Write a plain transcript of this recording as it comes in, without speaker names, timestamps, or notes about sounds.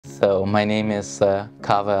So my name is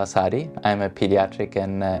Kaveh Asadi. I'm a pediatric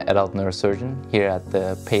and adult neurosurgeon here at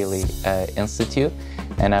the Paley Institute,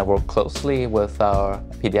 and I work closely with our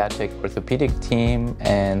pediatric orthopedic team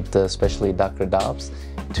and especially Dr. Dobbs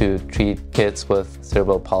to treat kids with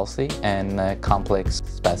cerebral palsy and complex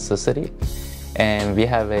spasticity. And we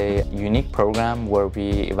have a unique program where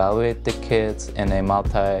we evaluate the kids in a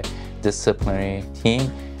multidisciplinary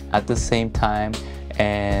team at the same time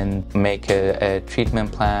and make a treatment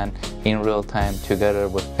plan in real time together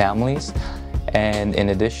with families. And in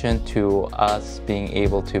addition to us being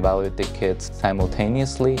able to evaluate the kids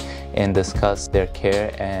simultaneously and discuss their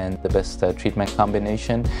care and the best treatment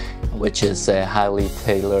combination, which is highly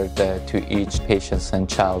tailored to each patient's and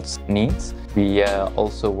child's needs. We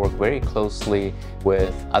also work very closely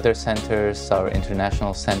with other centers, our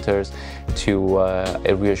international centers, to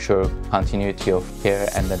reassure continuity of care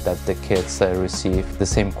and that the kids receive the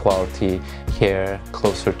same quality care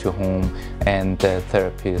closer to home and the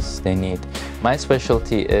therapies they need. My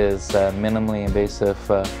specialty is minimally invasive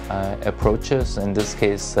approaches, in this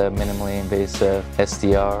case minimally invasive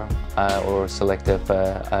SDR or selective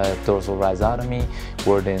dorsal rhizotomy,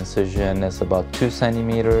 where the incision is about 2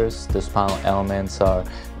 centimeters. The spinal elements are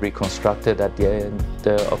reconstructed at the end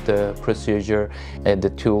of the procedure, and the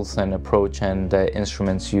tools and approach and the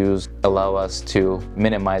instruments used allow us to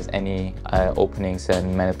minimize any openings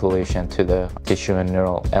and manipulation to the tissue and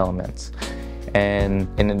neural elements. And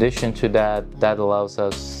in addition to that, that allows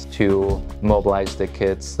us to mobilize the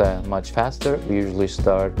kids much faster. We usually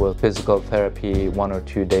start with physical therapy 1 or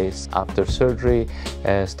 2 days after surgery,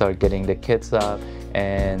 start getting the kids up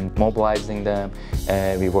and mobilizing them.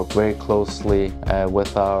 We work very closely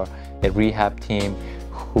with our rehab team,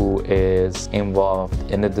 who is involved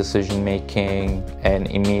in the decision making and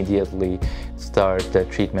immediately start the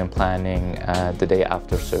treatment planning the day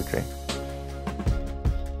after surgery.